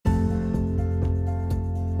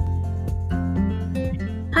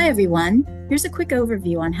Hi everyone, here's a quick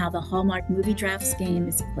overview on how the Hallmark Movie Drafts game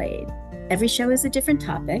is played. Every show is a different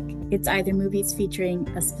topic. It's either movies featuring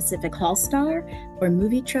a specific Hall star, or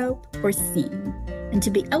movie trope, or theme. And to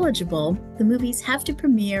be eligible, the movies have to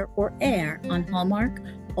premiere or air on Hallmark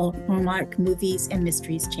or Hallmark Movies and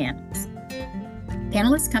Mysteries channels.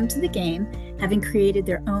 Panelists come to the game having created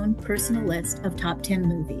their own personal list of top 10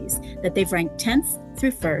 movies that they've ranked 10th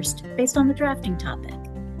through 1st based on the drafting topic.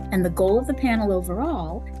 And the goal of the panel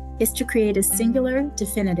overall is to create a singular,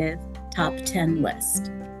 definitive top 10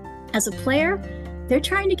 list. As a player, they're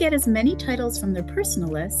trying to get as many titles from their personal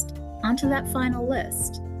list onto that final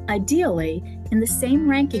list, ideally in the same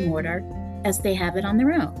ranking order as they have it on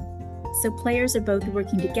their own. So players are both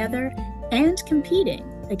working together and competing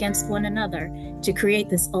against one another to create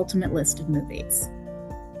this ultimate list of movies.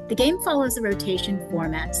 The game follows a rotation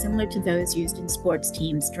format similar to those used in sports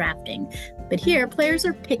teams drafting, but here players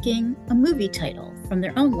are picking a movie title from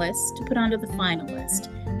their own list to put onto the final list,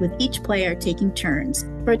 with each player taking turns.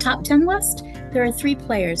 For a top 10 list, there are 3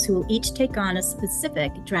 players who will each take on a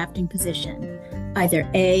specific drafting position, either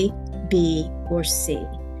A, B, or C.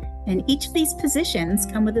 And each of these positions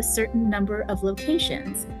come with a certain number of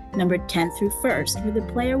locations, numbered 10 through 1st, where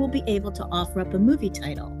the player will be able to offer up a movie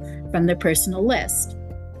title from their personal list.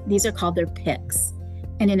 These are called their picks.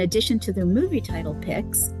 And in addition to their movie title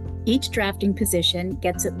picks, each drafting position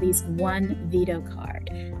gets at least one veto card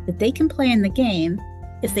that they can play in the game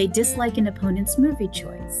if they dislike an opponent's movie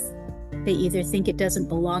choice. They either think it doesn't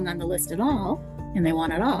belong on the list at all and they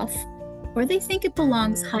want it off, or they think it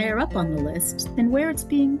belongs higher up on the list than where it's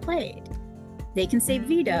being played. They can say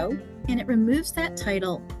veto, and it removes that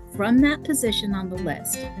title from that position on the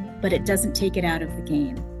list, but it doesn't take it out of the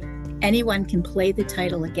game. Anyone can play the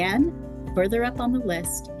title again, further up on the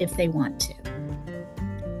list if they want to.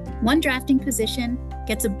 One drafting position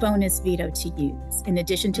gets a bonus veto to use, in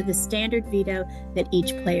addition to the standard veto that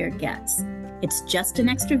each player gets. It's just an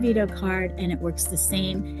extra veto card, and it works the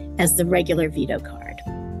same as the regular veto card.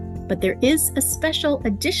 But there is a special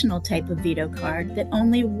additional type of veto card that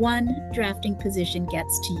only one drafting position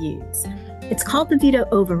gets to use. It's called the veto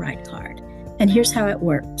override card, and here's how it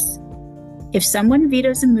works. If someone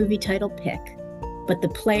vetoes a movie title pick, but the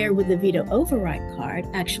player with the veto override card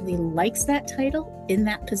actually likes that title in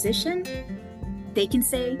that position, they can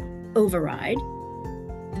say override,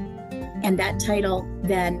 and that title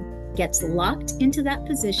then gets locked into that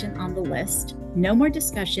position on the list, no more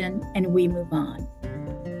discussion, and we move on.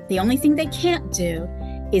 The only thing they can't do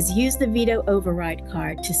is use the veto override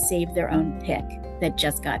card to save their own pick that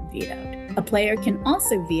just got vetoed. A player can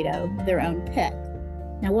also veto their own pick.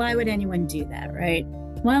 Now, why would anyone do that, right?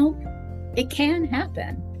 Well, it can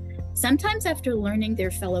happen. Sometimes after learning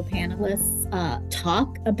their fellow panelists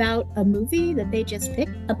talk about a movie that they just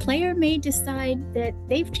picked, a player may decide that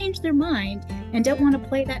they've changed their mind and don't want to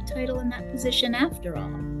play that title in that position after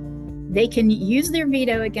all. They can use their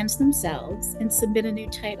veto against themselves and submit a new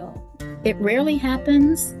title. It rarely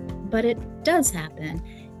happens, but it does happen,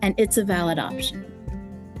 and it's a valid option.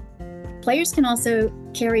 Players can also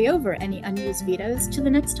carry over any unused vetoes to the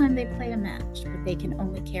next time they play a match, but they can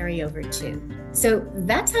only carry over 2. So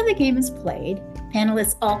that's how the game is played.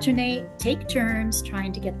 Panelists alternate, take turns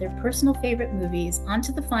trying to get their personal favorite movies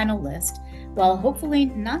onto the final list, while hopefully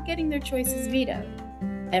not getting their choices vetoed.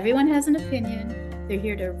 Everyone has an opinion. They're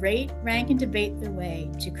here to rate, rank, and debate their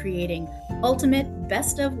way to creating ultimate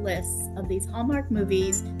best of lists of these Hallmark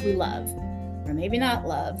movies we love, or maybe not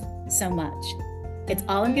love, so much. It's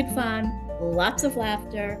all in good fun, lots of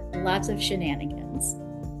laughter, lots of shenanigans.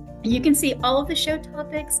 You can see all of the show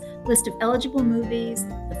topics, list of eligible movies,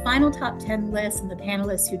 the final top 10 lists, and the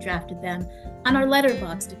panelists who drafted them on our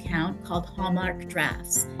Letterboxd account called Hallmark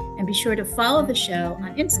Drafts. And be sure to follow the show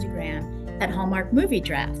on Instagram at Hallmark Movie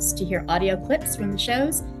Drafts to hear audio clips from the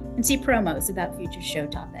shows and see promos about future show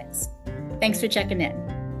topics. Thanks for checking in.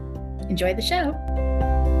 Enjoy the show.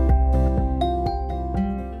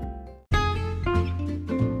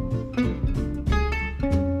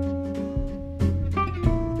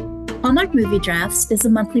 Hallmark Movie Drafts is a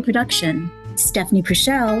monthly production. Stephanie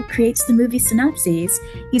Purcell creates the movie synopses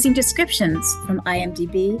using descriptions from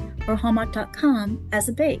IMDb or Hallmark.com as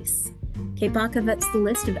a base. Kate Baca vets the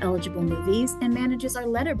list of eligible movies and manages our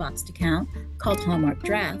Letterboxd account called Hallmark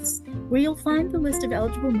Drafts, where you'll find the list of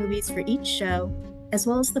eligible movies for each show, as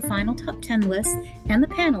well as the final top 10 lists and the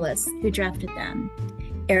panelists who drafted them.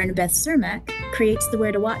 Erin Beth Cermak creates the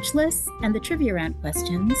Where to Watch lists and the trivia round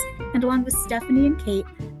questions, and along with Stephanie and Kate,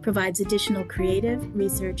 provides additional creative,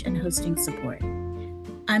 research, and hosting support.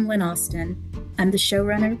 I'm Lynn Austin. I'm the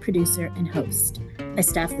showrunner, producer, and host. I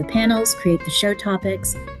staff the panels, create the show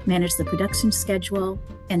topics, manage the production schedule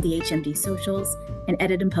and the HMD socials, and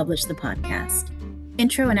edit and publish the podcast.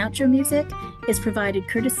 Intro and outro music is provided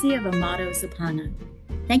courtesy of Amato Zapana.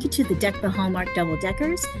 Thank you to the Deck the Hallmark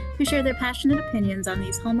double-deckers who share their passionate opinions on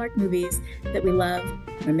these Hallmark movies that we love,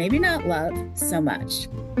 or maybe not love, so much.